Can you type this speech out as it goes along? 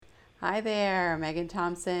Hi there, Megan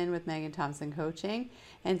Thompson with Megan Thompson Coaching,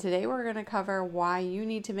 and today we're going to cover why you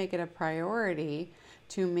need to make it a priority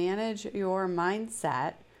to manage your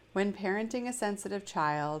mindset when parenting a sensitive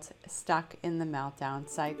child stuck in the meltdown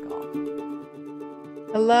cycle.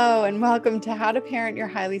 Hello, and welcome to How to Parent Your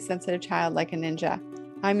Highly Sensitive Child Like a Ninja.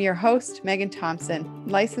 I'm your host, Megan Thompson,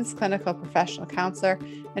 licensed clinical professional counselor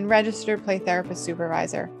and registered play therapist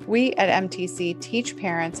supervisor. We at MTC teach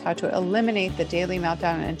parents how to eliminate the daily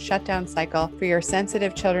meltdown and shutdown cycle for your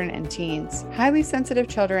sensitive children and teens. Highly sensitive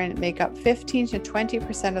children make up 15 to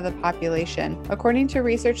 20% of the population, according to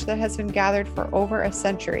research that has been gathered for over a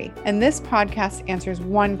century. And this podcast answers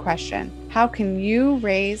one question: how can you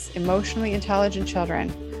raise emotionally intelligent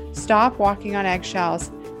children, stop walking on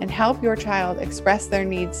eggshells, and help your child express their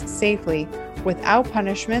needs safely without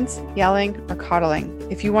punishments, yelling, or coddling?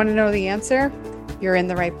 If you want to know the answer, you're in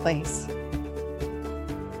the right place.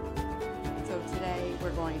 So today we're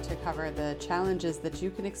going to cover the challenges that you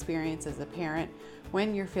can experience as a parent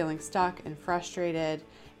when you're feeling stuck and frustrated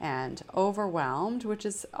and overwhelmed, which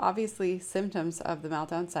is obviously symptoms of the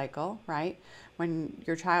meltdown cycle, right? When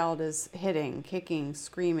your child is hitting, kicking,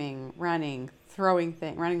 screaming, running,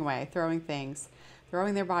 running away, throwing things,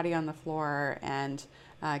 throwing their body on the floor, and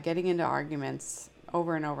getting into arguments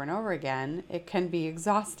over and over and over again, it can be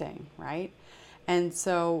exhausting, right? And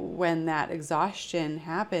so when that exhaustion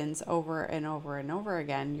happens over and over and over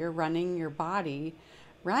again, you're running your body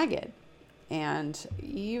ragged. And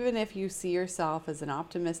even if you see yourself as an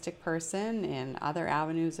optimistic person in other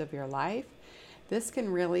avenues of your life, this can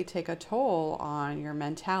really take a toll on your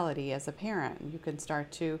mentality as a parent. You can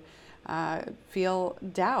start to feel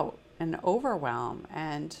doubt and overwhelm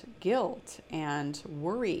and guilt and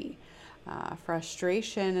worry.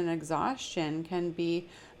 Frustration and exhaustion can be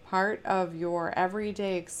part of your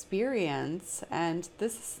everyday experience, and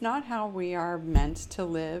this is not how we are meant to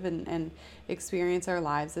live and experience our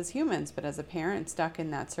lives as humans. But as a parent stuck in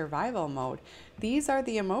that survival mode, these are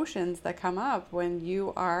the emotions that come up when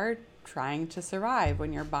you are trying to survive,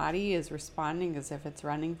 when your body is responding as if it's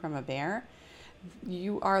running from a bear.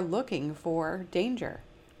 You are looking for danger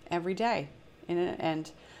every day.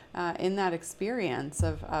 And in that experience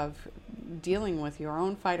of dealing with your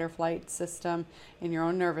own fight or flight system, in your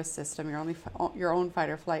own nervous system, your own fight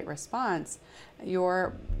or flight response,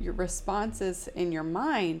 your responses in your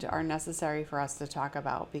mind are necessary for us to talk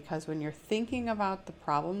about, because when you're thinking about the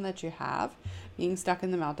problem that you have, being stuck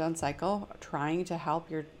in the meltdown cycle, trying to help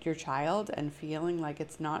your child and feeling like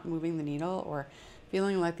it's not moving the needle, or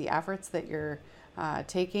feeling like the efforts that you're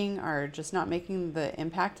taking are just not making the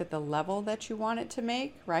impact at the level that you want it to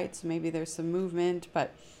make, right? So maybe there's some movement,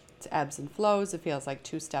 but it's ebbs and flows. It feels like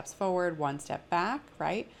 2 steps forward, 1 step back,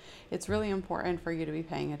 right? It's really important for you to be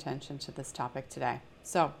paying attention to this topic today.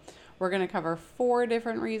 So we're going to cover 4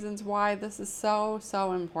 different reasons why this is so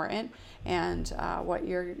important, and what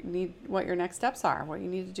your next steps are, what you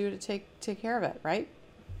need to do to take care of it, right?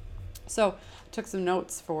 So I took some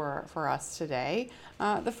notes for us today.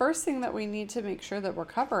 The first thing that we need to make sure that we're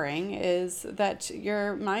covering is that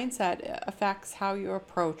your mindset affects how you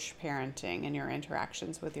approach parenting and your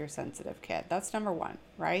interactions with your sensitive kid. That's number 1,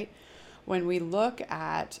 right? When we look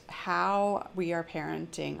at how we are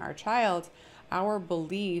parenting our child, our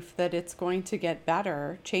belief that it's going to get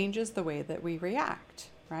better changes the way that we react,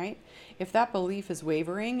 right? If that belief is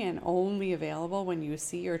wavering and only available when you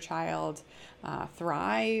see your child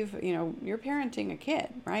thrive, you're parenting a kid,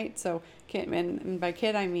 right? So and by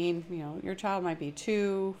kid, I mean, your child might be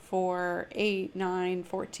 2, 4, 8, 9,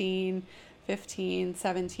 14, 15,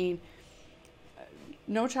 17.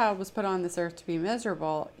 No child was put on this earth to be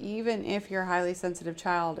miserable. Even if your highly sensitive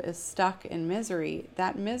child is stuck in misery,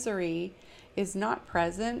 that misery is not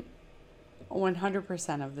present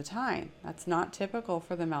 100% of the time. That's not typical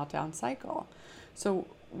for the meltdown cycle. So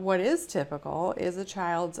what is typical is a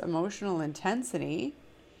child's emotional intensity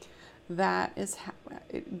that is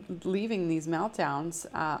leaving these meltdowns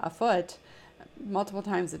afoot multiple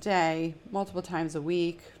times a day, multiple times a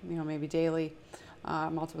week, maybe daily,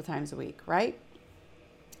 multiple times a week, right?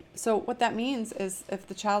 So what that means is if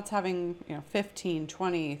the child's having 15,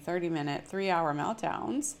 20, 30-minute, 3-hour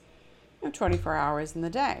meltdowns, 24 hours in the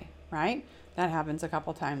day, right? That happens a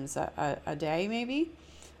couple times a day maybe.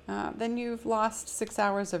 Then you've lost 6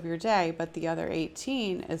 hours of your day, but the other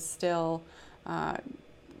 18 is still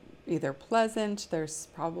either pleasant, there's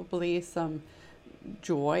probably some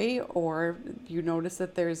joy, or you notice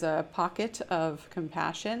that there's a pocket of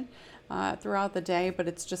compassion throughout the day, but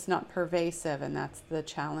it's just not pervasive, and that's the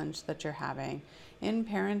challenge that you're having in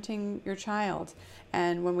parenting your child.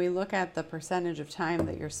 And when we look at the percentage of time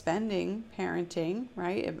that you're spending parenting,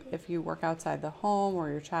 right, if you work outside the home or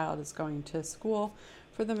your child is going to school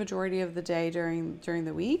for the majority of the day during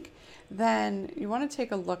the week, then you want to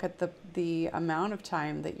take a look at the amount of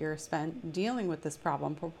time that you're spent dealing with this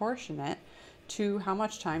problem proportionate to how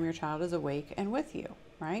much time your child is awake and with you,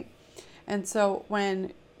 right? And so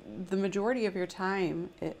when the majority of your time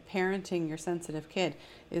parenting your sensitive kid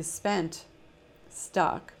is spent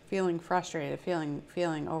stuck, feeling frustrated,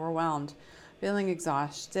 feeling overwhelmed, feeling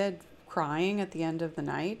exhausted, crying at the end of the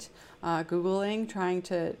night, Googling, trying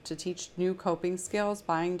to teach new coping skills,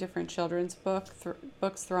 buying different children's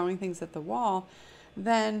books, throwing things at the wall,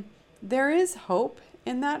 then there is hope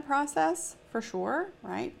in that process for sure,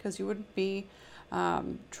 right? Because you wouldn't be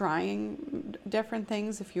trying different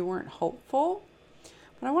things if you weren't hopeful.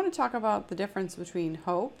 But I want to talk about the difference between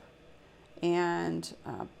hope and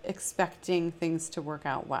expecting things to work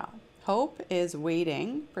out well. Hope is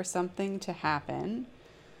waiting for something to happen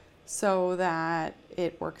so that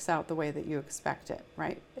it works out the way that you expect it,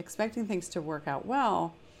 right? Expecting things to work out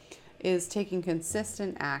well is taking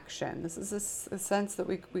consistent action. This is a sense that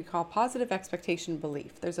we call positive expectation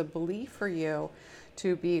belief. There's a belief for you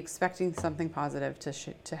to be expecting something positive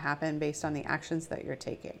to happen based on the actions that you're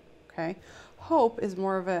taking, okay? Hope is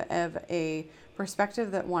more of a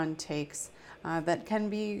perspective that one takes that can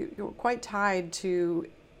be quite tied to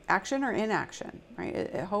action or inaction,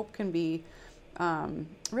 right? Hope can be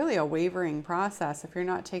really a wavering process if you're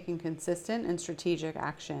not taking consistent and strategic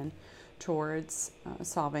action towards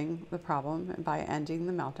solving the problem by ending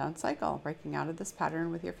the meltdown cycle, breaking out of this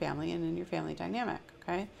pattern with your family and in your family dynamic,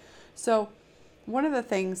 okay? So one of the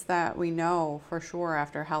things that we know for sure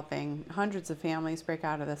after helping hundreds of families break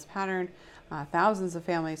out of this pattern, thousands of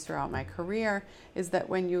families throughout my career, is that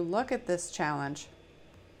when you look at this challenge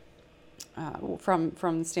from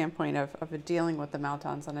the standpoint of dealing with the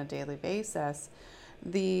meltdowns on a daily basis,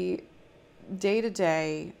 the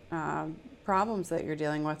day-to-day problems that you're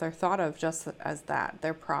dealing with are thought of just as that.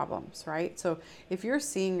 They're problems, right? So if you're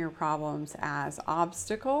seeing your problems as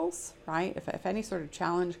obstacles, right? If any sort of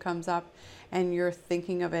challenge comes up and you're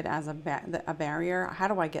thinking of it as a barrier, how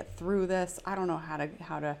do I get through this? I don't know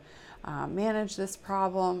how to manage this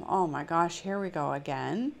problem. Oh my gosh, here we go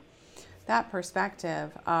again. That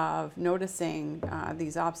perspective of noticing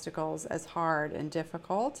these obstacles as hard and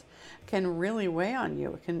difficult can really weigh on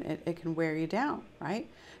you. It can wear you down, right?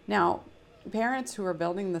 Now, parents who are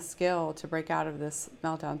building the skill to break out of this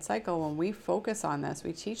meltdown cycle, when we focus on this,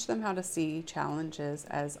 we teach them how to see challenges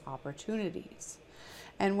as opportunities.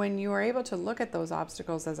 And when you are able to look at those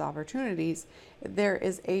obstacles as opportunities, there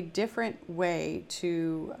is a different way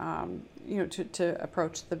to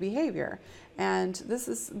approach the behavior. And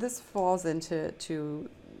this falls into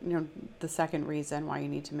the second reason why you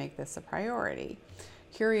need to make this a priority.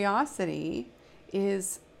 Curiosity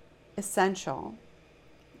is essential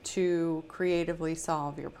to creatively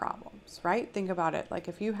solve your problems, right? Think about it. Like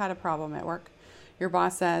if you had a problem at work, your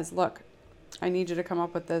boss says, look, I need you to come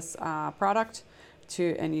up with this product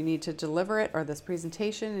and you need to deliver it, or this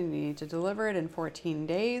presentation, and you need to deliver it in 14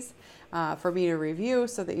 days for me to review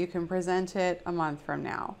so that you can present it a month from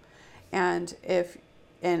now. And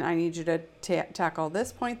I need you to tackle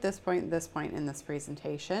this point, this point, this point in this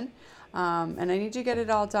presentation. And I need you to get it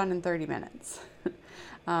all done in 30 minutes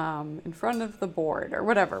in front of the board or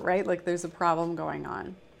whatever, right? Like there's a problem going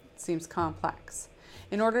on. It seems complex.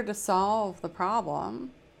 In order to solve the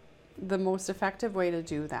problem, the most effective way to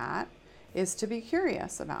do that is to be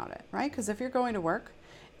curious about it, right? Because if you're going to work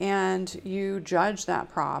and you judge that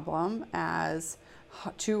problem as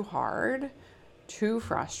too hard, too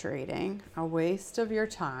frustrating, a waste of your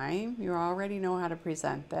time, you already know how to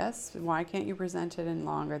present this, why can't you present it in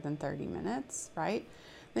longer than 30 minutes, right?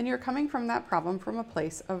 Then you're coming from that problem from a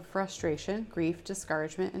place of frustration, grief,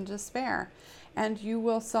 discouragement, and despair. And you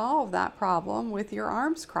will solve that problem with your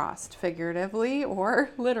arms crossed, figuratively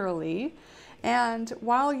or literally. And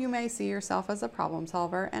while you may see yourself as a problem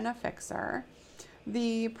solver and a fixer,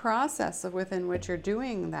 the process within which you're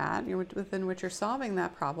doing that, within which you're solving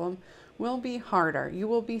that problem, will be harder. You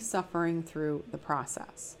will be suffering through the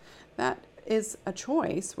process. That is a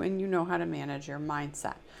choice when you know how to manage your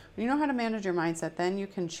mindset. When you know how to manage your mindset, then you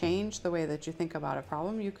can change the way that you think about a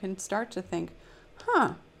problem. You can start to think,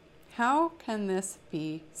 how can this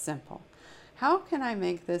be simple? How can I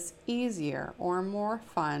make this easier or more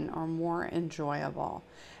fun or more enjoyable?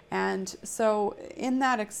 And so in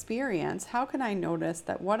that experience, how can I notice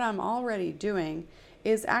that what I'm already doing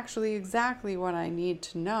is actually exactly what I need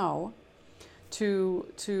to know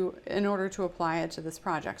in order to apply it to this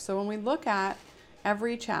project? So when we look at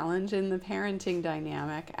every challenge in the parenting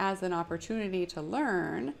dynamic as an opportunity to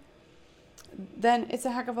learn, then it's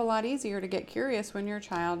a heck of a lot easier to get curious when your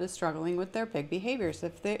child is struggling with their big behaviors,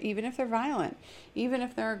 even if they're violent, even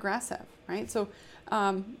if they're aggressive, right? So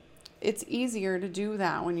it's easier to do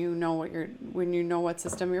that when you know what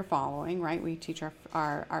system you're following, right? We teach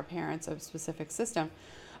our parents a specific system.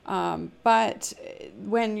 But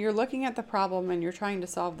when you're looking at the problem and you're trying to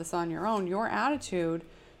solve this on your own, your attitude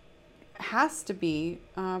has to be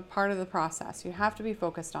part of the process. You have to be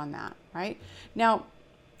focused on that, right? Now,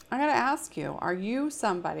 I got to ask you, are you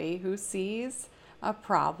somebody who sees a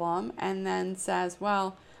problem and then says,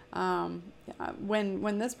 well,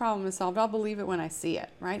 when this problem is solved, I'll believe it when I see it,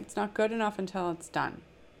 right? It's not good enough until it's done.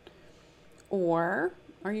 Or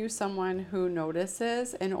are you someone who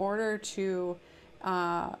notices, in order to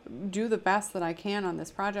do the best that I can on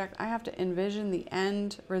this project, I have to envision the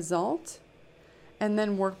end result and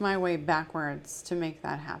then work my way backwards to make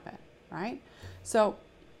that happen, right? So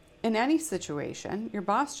in any situation, your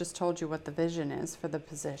boss just told you what the vision is for the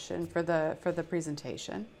position, for the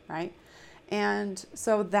presentation, right? And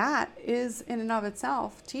so that is in and of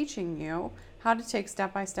itself teaching you how to take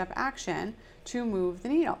step-by-step action to move the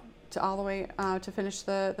needle to all the way to finish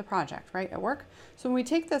the project, right, at work. So when we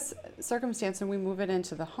take this circumstance and we move it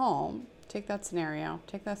into the home, take that scenario,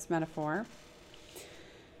 take this metaphor,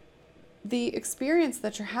 the experience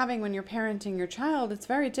that you're having when you're parenting your child, it's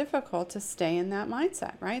very difficult to stay in that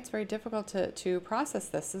mindset, right? It's very difficult to process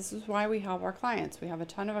this. This is why we help our clients. We have a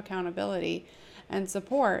ton of accountability and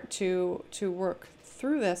support to work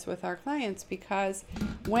through this with our clients, because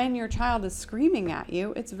when your child is screaming at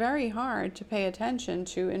you, it's very hard to pay attention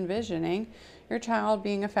to envisioning your child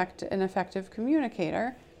being an effective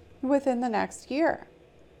communicator within the next year.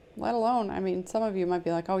 Let alone, I mean, some of you might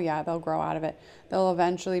be like, oh yeah, they'll grow out of it. They'll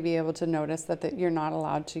eventually be able to notice that you're not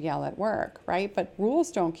allowed to yell at work, right? But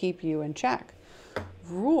rules don't keep you in check.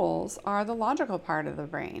 Rules are the logical part of the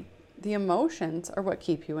brain. The emotions are what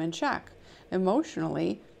keep you in check.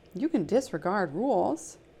 Emotionally, you can disregard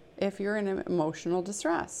rules if you're in emotional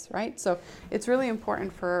distress, right? So it's really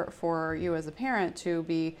important for you as a parent to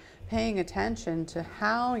be paying attention to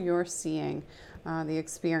how you're seeing the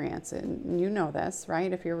experience. And you know this,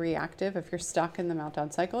 right? If you're reactive, if you're stuck in the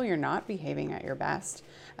meltdown cycle, you're not behaving at your best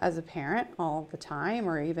as a parent all the time,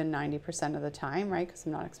 or even 90% of the time, right? Because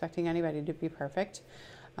I'm not expecting anybody to be perfect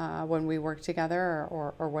when we work together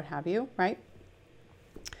or what have you, right?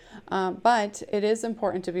 But it is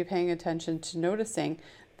important to be paying attention to noticing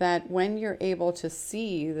that when you're able to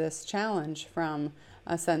see this challenge from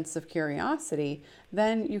a sense of curiosity,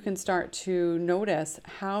 then you can start to notice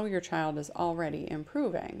how your child is already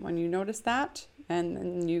improving. When you notice that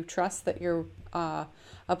and you trust that you're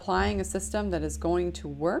applying a system that is going to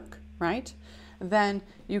work, right, then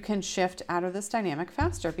you can shift out of this dynamic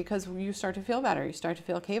faster, because you start to feel better, you start to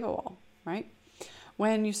feel capable, right?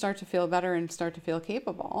 When you start to feel better and start to feel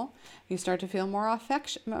capable, you start to feel more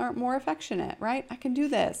affectionate, right? I can do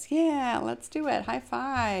this. Yeah, let's do it. High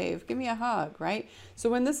five. Give me a hug, right? So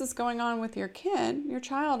when this is going on with your kid, your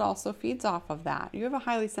child also feeds off of that. You have a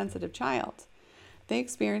highly sensitive child. They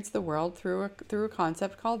experience the world through a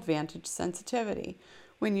concept called vantage sensitivity.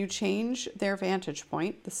 When you change their vantage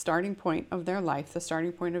point, the starting point of their life, the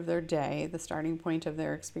starting point of their day, the starting point of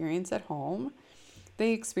their experience at home,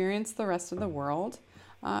 they experience the rest of the world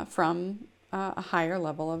from a higher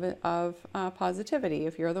level of positivity,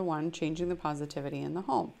 if you're the one changing the positivity in the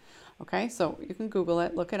home. Okay, so you can Google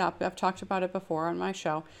it, look it up. I've talked about it before on my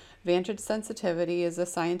show. Vantage sensitivity is a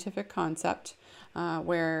scientific concept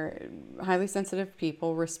where highly sensitive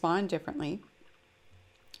people respond differently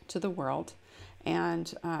to the world.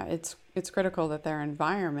 And it's critical that their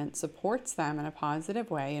environment supports them in a positive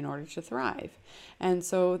way in order to thrive. And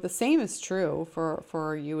so the same is true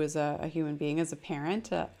for you as a human being, as a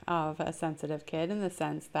parent of a sensitive kid, in the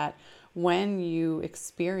sense that when you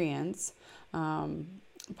experience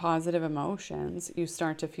positive emotions, you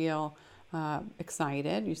start to feel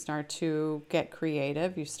excited, you start to get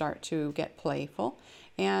creative, you start to get playful,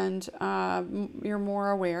 and you're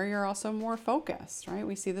more aware, you're also more focused, right?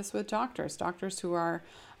 We see this with doctors who are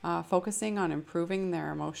focusing on improving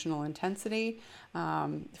their emotional intensity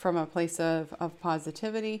from a place of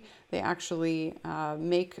positivity. They actually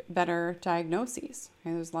make better diagnoses.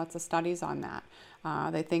 Okay? There's lots of studies on that.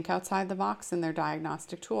 They think outside the box in their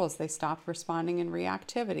diagnostic tools. They stop responding in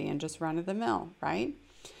reactivity and just run of the mill, right?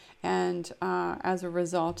 And as a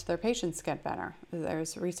result, their patients get better.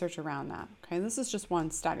 There's research around that. Okay, this is just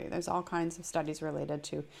one study. There's all kinds of studies related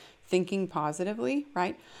to thinking positively,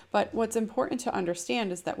 right? But what's important to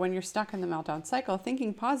understand is that when you're stuck in the meltdown cycle,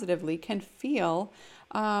 thinking positively can feel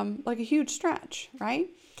like a huge stretch, right?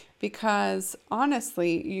 Because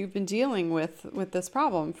honestly, you've been dealing with this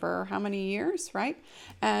problem for how many years, right?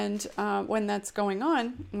 And when that's going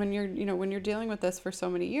on, when you're dealing with this for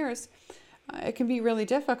so many years, it can be really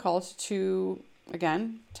difficult to,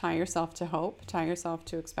 again, tie yourself to hope, tie yourself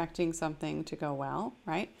to expecting something to go well,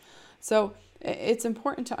 right? So it's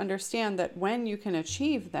important to understand that when you can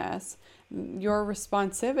achieve this, your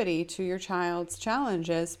responsivity to your child's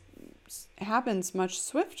challenges happens much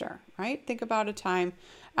swifter, right? Think about a time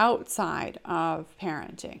outside of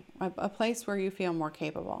parenting, a place where you feel more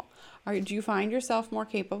capable. Do you find yourself more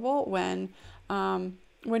capable when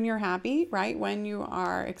you're happy, right? When you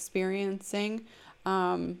are experiencing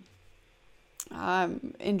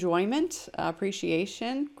enjoyment,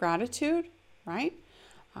 appreciation, gratitude, right?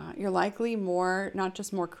 You're likely not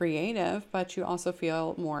just more creative, but you also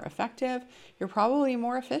feel more effective. You're probably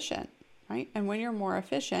more efficient, right? And when you're more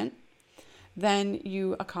efficient, then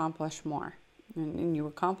you accomplish more. And you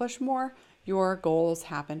accomplish more, your goals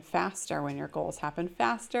happen faster. When your goals happen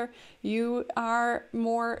faster, you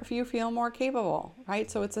feel more capable, right?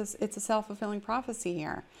 So it's a self-fulfilling prophecy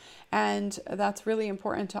here. And that's really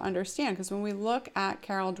important to understand, because when we look at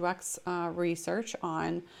Carol Dweck's research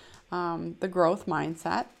on the growth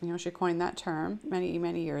mindset, she coined that term many,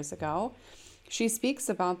 many years ago. She speaks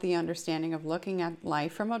about the understanding of looking at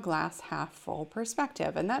life from a glass half full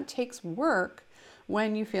perspective. And that takes work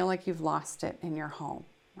when you feel like you've lost it in your home,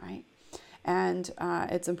 right? And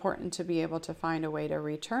it's important to be able to find a way to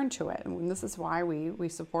return to it. And this is why we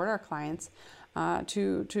support our clients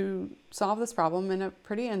to solve this problem in a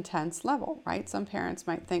pretty intense level, right? Some parents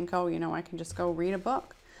might think, I can just go read a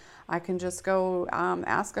book. I can just go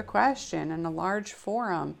ask a question in a large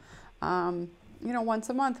forum, once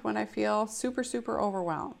a month when I feel super, super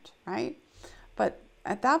overwhelmed, right? But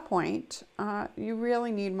at that point, you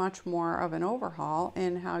really need much more of an overhaul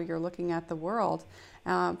in how you're looking at the world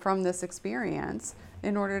from this experience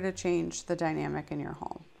in order to change the dynamic in your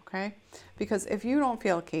home, okay? Because if you don't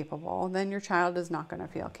feel capable, then your child is not going to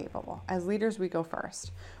feel capable. As leaders, we go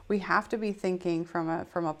first. We have to be thinking from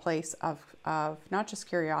a place of not just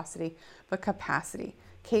curiosity, but capacity,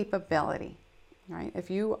 capability. Right? If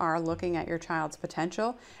you are looking at your child's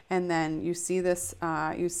potential and then you see this,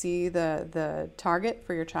 you see the target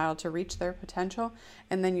for your child to reach their potential,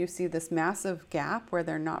 and then you see this massive gap where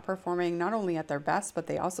they're not performing not only at their best, but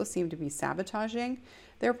they also seem to be sabotaging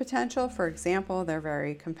their potential. For example, they're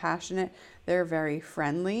very compassionate, they're very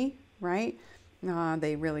friendly, right?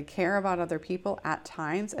 They really care about other people at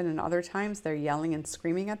times, and in other times they're yelling and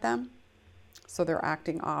screaming at them. So they're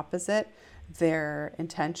acting opposite their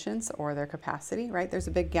intentions or their capacity, right? There's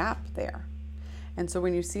a big gap there. And so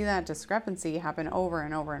when you see that discrepancy happen over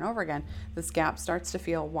and over and over again, this gap starts to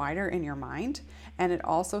feel wider in your mind, and it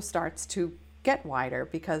also starts to get wider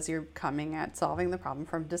because you're coming at solving the problem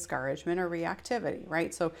from discouragement or reactivity,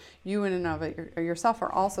 right? So you in and of it yourself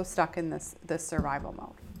are also stuck in this survival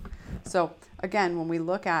mode. So again, when we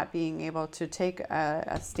look at being able to take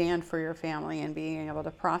a stand for your family and being able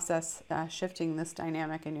to process shifting this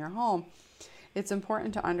dynamic in your home, it's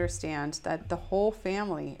important to understand that the whole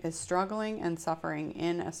family is struggling and suffering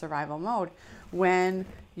in a survival mode when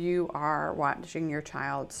you are watching your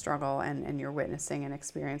child struggle and you're witnessing and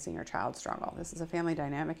experiencing your child struggle. This is a family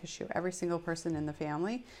dynamic issue. Every single person in the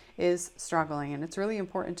family is struggling, and it's really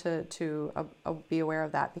important to be aware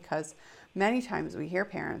of that, because many times we hear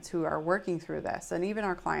parents who are working through this, and even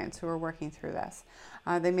our clients who are working through this,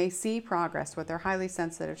 they may see progress with their highly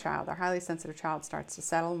sensitive child. Their highly sensitive child starts to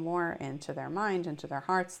settle more into their mind, into their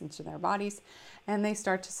hearts, into their bodies, and they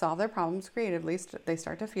start to solve their problems creatively. They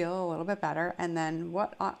start to feel a little bit better, and then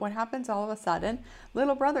what happens all of a sudden?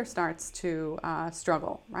 Little brother starts to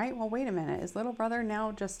struggle, right? Well, wait a minute. Is little brother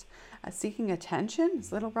now just seeking attention?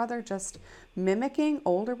 Is little brother just mimicking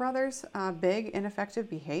older brother's big ineffective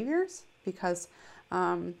behaviors? Because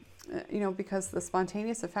because the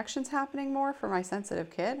spontaneous affection's happening more for my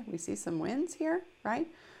sensitive kid. We see some wins here, right?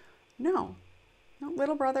 No,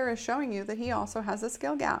 little brother is showing you that he also has a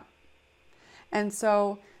skill gap. And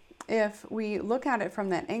so if we look at it from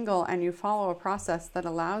that angle and you follow a process that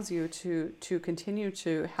allows you to continue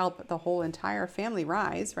to help the whole entire family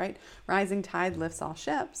rise, right? Rising tide lifts all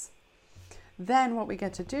ships. Then what we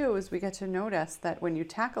get to do is we get to notice that when you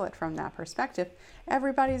tackle it from that perspective,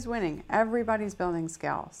 everybody's winning, everybody's building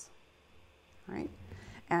skills, right?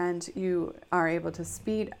 And you are able to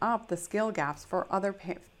speed up the skill gaps for other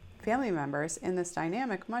family members in this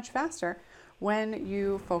dynamic much faster when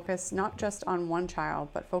you focus not just on one child,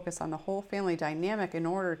 but focus on the whole family dynamic in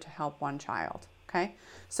order to help one child. Okay?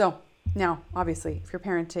 So now, obviously, if you're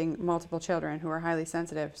parenting multiple children who are highly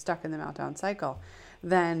sensitive, stuck in the meltdown cycle,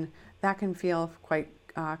 then that can feel quite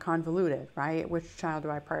convoluted, right? Which child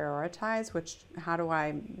do I prioritize? How do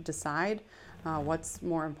I decide what's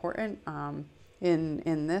more important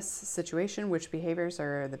in this situation? Which behaviors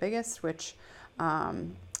are the biggest? Which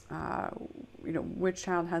child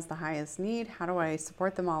has the highest need? How do I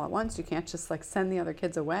support them all at once? You can't just like send the other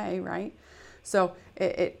kids away, right? So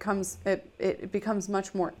it becomes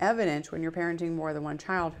much more evident when you're parenting more than one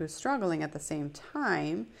child who's struggling at the same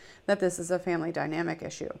time that this is a family dynamic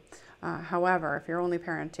issue. However, if you're only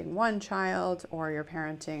parenting one child or you're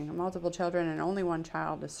parenting multiple children and only one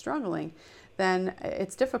child is struggling, then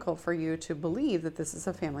it's difficult for you to believe that this is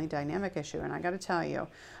a family dynamic issue. And I got to tell you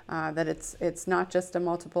that it's not just a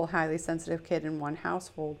multiple highly sensitive kid in one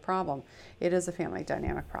household problem. It is a family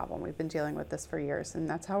dynamic problem. We've been dealing with this for years, and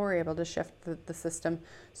that's how we're able to shift the system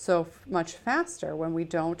so much faster when we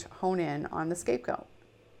don't hone in on the scapegoat,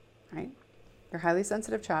 right? Your highly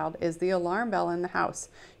sensitive child is the alarm bell in the house.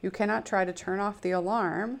 You cannot try to turn off the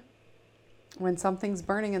alarm when something's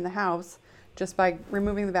burning in the house just by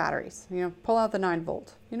removing the batteries. Pull out the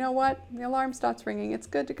 9-volt. You know what? The alarm stops ringing. It's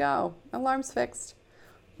good to go. The alarm's fixed.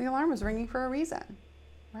 The alarm was ringing for a reason,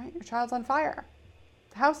 right? Your child's on fire.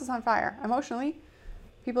 The house is on fire. Emotionally,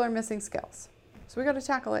 people are missing skills. So we got to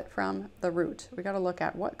tackle it from the root. We got to look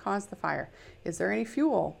at what caused the fire. Is there any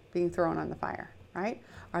fuel being thrown on the fire, right?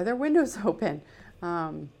 Are there windows open?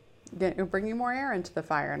 Bringing more air into the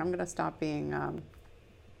fire. And I'm going to stop being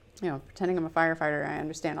pretending I'm a firefighter. I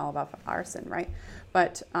understand all about arson, right?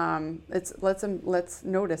 But let's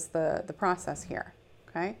notice the process here,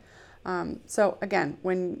 okay? So again,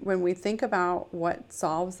 when we think about what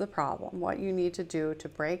solves the problem, what you need to do to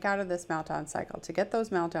break out of this meltdown cycle, to get those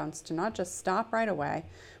meltdowns to not just stop right away,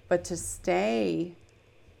 but to stay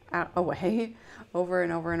away over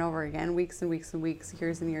and over and over again, weeks and weeks and weeks,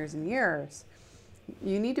 years and years and years,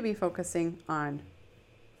 you need to be focusing on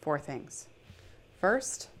 4 things.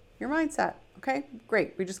 First, your mindset. Okay,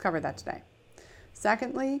 great. We just covered that today.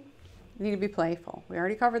 Secondly, you need to be playful. We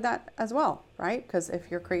already covered that as well, right? Because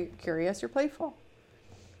if you're curious, you're playful.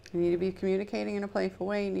 You need to be communicating in a playful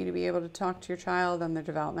way. You need to be able to talk to your child on their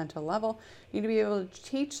developmental level. You need to be able to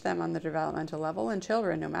teach them on the developmental level. And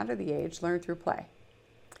children, no matter the age, learn through play.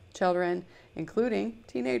 Children, including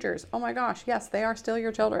teenagers. Oh my gosh, yes, they are still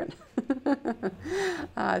your children.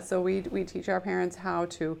 So we teach our parents how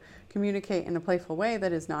to communicate in a playful way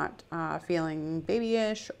that is not feeling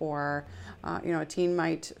babyish, or a teen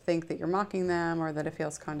might think that you're mocking them or that it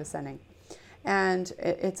feels condescending. And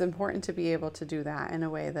it's important to be able to do that in a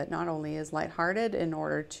way that not only is lighthearted in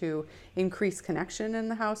order to increase connection in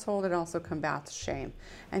the household, it also combats shame.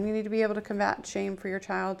 And you need to be able to combat shame for your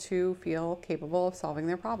child to feel capable of solving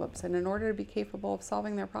their problems. And in order to be capable of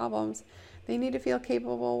solving their problems, they need to feel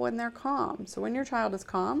capable when they're calm. So when your child is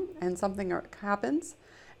calm and something happens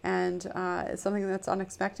and it's something that's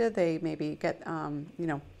unexpected, they maybe get,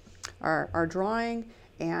 are drawing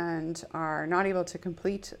and are not able to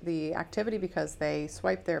complete the activity because they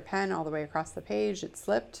swiped their pen all the way across the page, it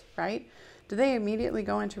slipped, right? Do they immediately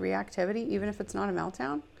go into reactivity even if it's not a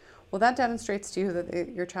meltdown? Well, that demonstrates to you that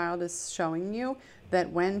your child is showing you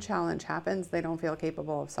that when challenge happens, they don't feel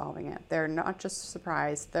capable of solving it. They're not just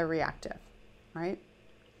surprised, they're reactive, right?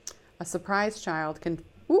 A surprised child can,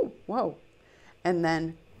 whoa, and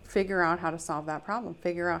then figure out how to solve that problem,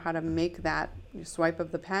 figure out how to make that swipe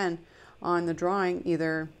of the pen on the drawing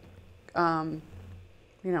either,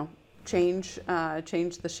 change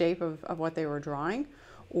the shape of what they were drawing,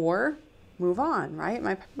 or move on, right?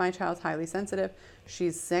 My child's highly sensitive.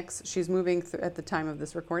 She's 6. She's moving at the time of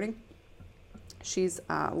this recording. She's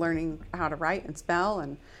learning how to write and spell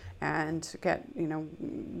and get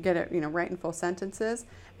it, write in full sentences.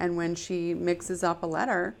 And when she mixes up a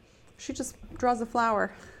letter, she just draws a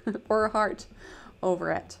flower or a heart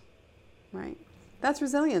over it, right? That's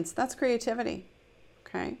resilience. That's creativity.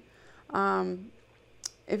 Okay.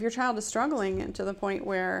 If your child is struggling to the point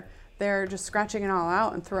where they're just scratching it all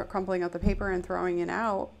out and crumpling up the paper and throwing it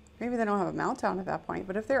out, maybe they don't have a meltdown at that point.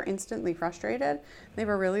 But if they're instantly frustrated, they have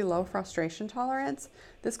a really low frustration tolerance.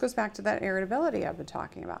 This goes back to that irritability I've been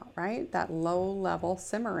talking about, right? That low level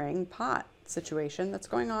simmering pot situation that's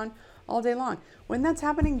going on all day long. When that's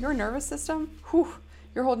happening, your nervous system,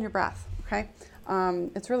 you're holding your breath. Okay.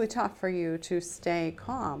 It's really tough for you to stay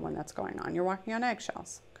calm when that's going on. You're walking on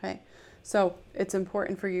eggshells, okay? So it's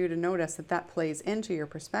important for you to notice that that plays into your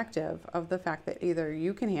perspective of the fact that either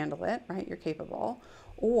you can handle it, right? You're capable,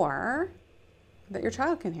 or that your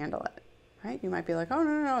child can handle it, right? You might be like, oh,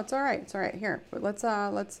 no, it's all right. It's all right. Here, but let's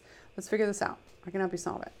figure this out. I can help you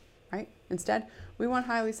solve it, right? Instead, we want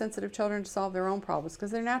highly sensitive children to solve their own problems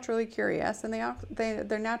because they're naturally curious and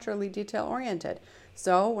they're naturally detail oriented.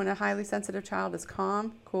 So when a highly sensitive child is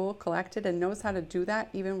calm, cool, collected, and knows how to do that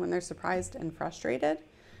even when they're surprised and frustrated,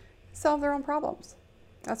 solve their own problems.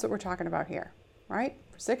 That's what we're talking about here, right?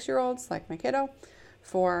 For 6-year-olds like my kiddo,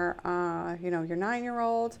 for your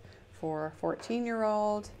 9-year-old, for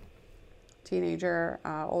 14-year-old, teenager,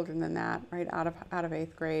 older than that, right? Out of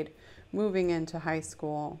 8th grade, moving into high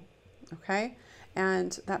school, okay?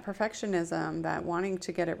 And that perfectionism, that wanting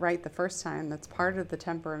to get it right the first time, that's part of the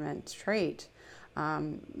temperament trait,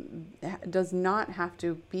 does not have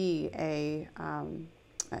to be an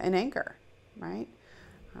anchor, right?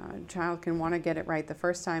 A child can want to get it right the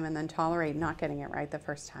first time and then tolerate not getting it right the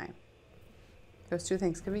first time. Those two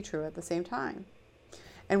things can be true at the same time.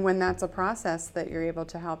 And when that's a process that you're able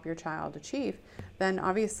to help your child achieve, then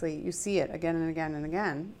obviously you see it again and again and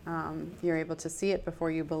again. You're able to see it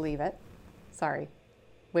before you believe it. Sorry,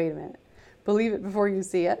 wait a minute. Believe it before you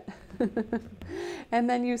see it. And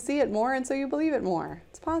then you see it more, and so you believe it more.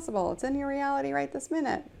 It's possible. It's in your reality right this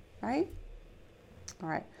minute, right? All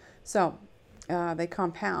right. So they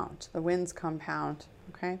compound. The wins compound,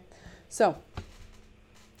 okay? So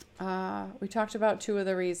we talked about two of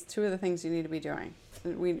the things you need to be doing.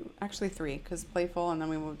 We actually 3, because playful, and then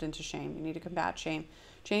we moved into shame. You need to combat shame,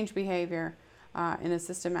 change behavior in a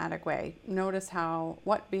systematic way. Notice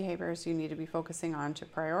what behaviors you need to be focusing on to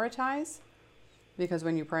prioritize, because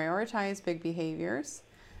when you prioritize big behaviors,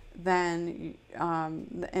 then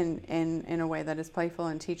in a way that is playful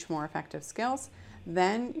and teach more effective skills,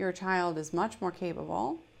 then your child is much more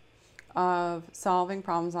capable of solving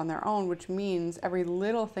problems on their own, which means every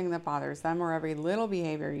little thing that bothers them or every little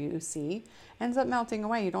behavior you see ends up melting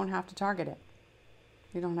away. You don't have to target it.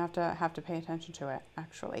 You don't have to pay attention to it,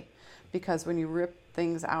 actually, because when you rip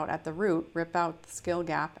things out at the root, rip out the skill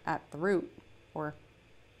gap at the root, or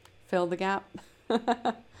fill the gap.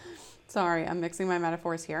 Sorry, I'm mixing my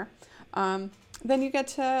metaphors here. Then you get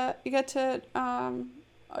to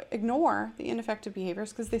ignore the ineffective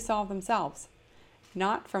behaviors because they solve themselves.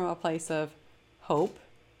 Not from a place of hope,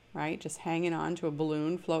 right? Just hanging on to a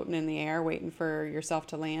balloon floating in the air, waiting for yourself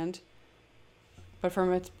to land, but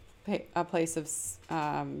from a place of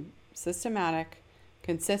systematic,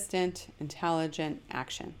 consistent, intelligent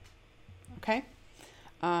action. Okay?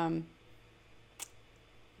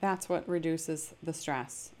 That's what reduces the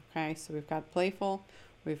stress. Okay? So we've got playful,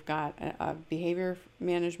 we've got a behavior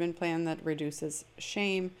management plan that reduces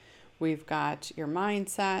shame, we've got your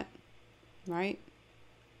mindset, right?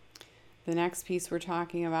 The next piece we're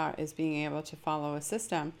talking about is being able to follow a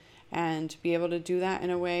system and be able to do that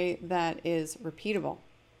in a way that is repeatable,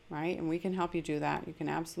 right? And we can help you do that. You can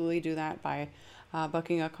absolutely do that by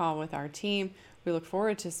booking a call with our team. We look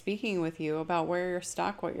forward to speaking with you about where you're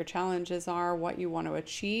stuck, what your challenges are, what you want to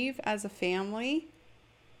achieve as a family,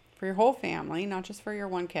 for your whole family, not just for your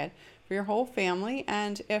one kid, for your whole family.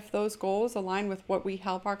 And if those goals align with what we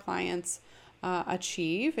help our clients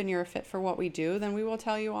achieve and you're a fit for what we do, then we will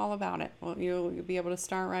tell you all about it. Well, you'll be able to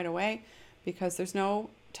start right away, because there's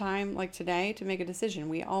no time like today to make a decision.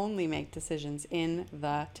 We only make decisions in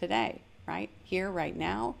the today, right? Here, right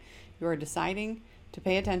now, you are deciding to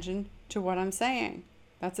pay attention to what I'm saying.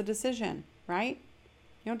 That's a decision, right?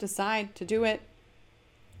 You don't decide to do it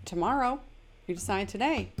tomorrow. You decide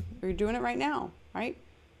today, or you're doing it right now, right?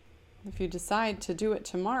 If you decide to do it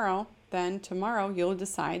tomorrow, then tomorrow you'll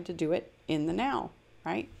decide to do it in the now,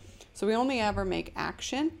 right? So we only ever make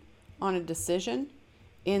action on a decision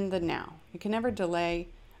in the now. You can never delay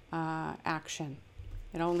action.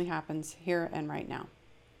 It only happens here and right now,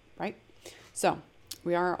 right? So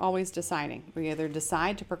we are always deciding. We either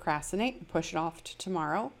decide to procrastinate and push it off to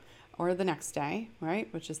tomorrow or the next day, right?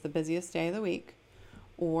 Which is the busiest day of the week.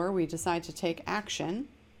 Or we decide to take action,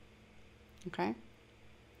 okay?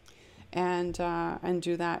 And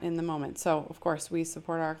do that in the moment. So, of course, we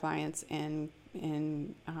support our clients in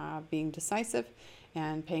being decisive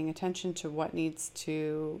and paying attention to what needs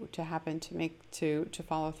to happen to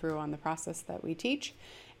follow through on the process that we teach.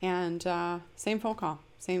 And same phone call,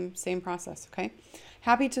 same process. Okay,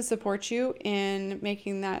 happy to support you in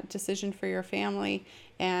making that decision for your family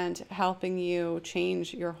and helping you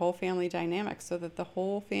change your whole family dynamic so that the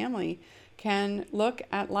whole family can look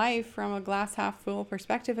at life from a glass half full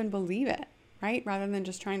perspective and believe it, right? Rather than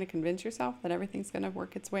just trying to convince yourself that everything's going to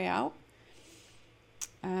work its way out.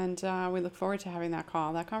 And we look forward to having that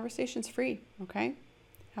call. That conversation's free, okay?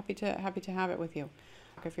 Happy to have it with you.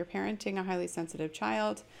 If you're parenting a highly sensitive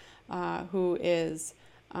child who is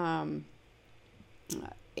 9th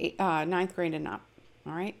grade and up,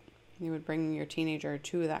 all right? You would bring your teenager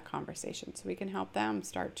to that conversation so we can help them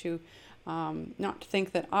start to not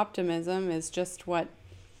think that optimism is just what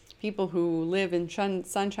people who live in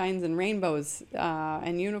sunshines and rainbows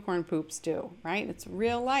and unicorn poops do, right? It's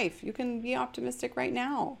real life. You can be optimistic right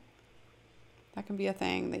now. That can be a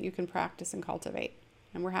thing that you can practice and cultivate.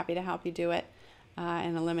 And we're happy to help you do it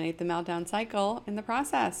and eliminate the meltdown cycle in the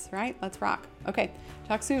process, right? Let's rock. Okay,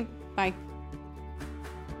 talk soon. Bye.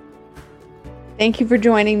 Thank you for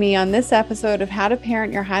joining me on this episode of How to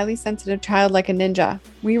Parent Your Highly Sensitive Child Like a Ninja.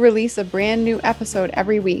 We release a brand new episode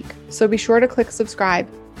every week, so be sure to click subscribe.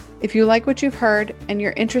 If you like what you've heard and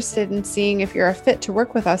you're interested in seeing if you're a fit to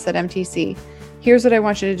work with us at MTC, here's what I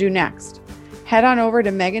want you to do next. Head on over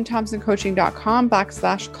to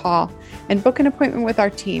meganthompsoncoaching.com/call and book an appointment with our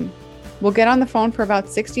team. We'll get on the phone for about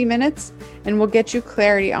 60 minutes and we'll get you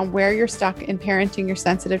clarity on where you're stuck in parenting your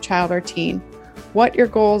sensitive child or teen, what your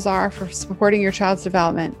goals are for supporting your child's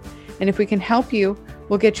development, and if we can help you,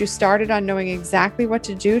 we'll get you started on knowing exactly what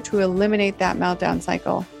to do to eliminate that meltdown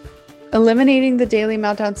cycle. Eliminating the daily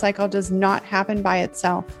meltdown cycle does not happen by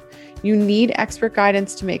itself. You need expert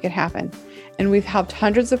guidance to make it happen. And we've helped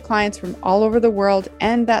hundreds of clients from all over the world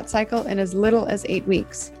end that cycle in as little as 8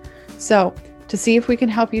 weeks. So to see if we can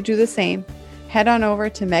help you do the same, head on over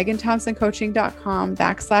to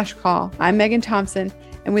meganthompsoncoaching.com/call. I'm Megan Thompson,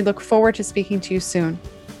 and we look forward to speaking to you soon.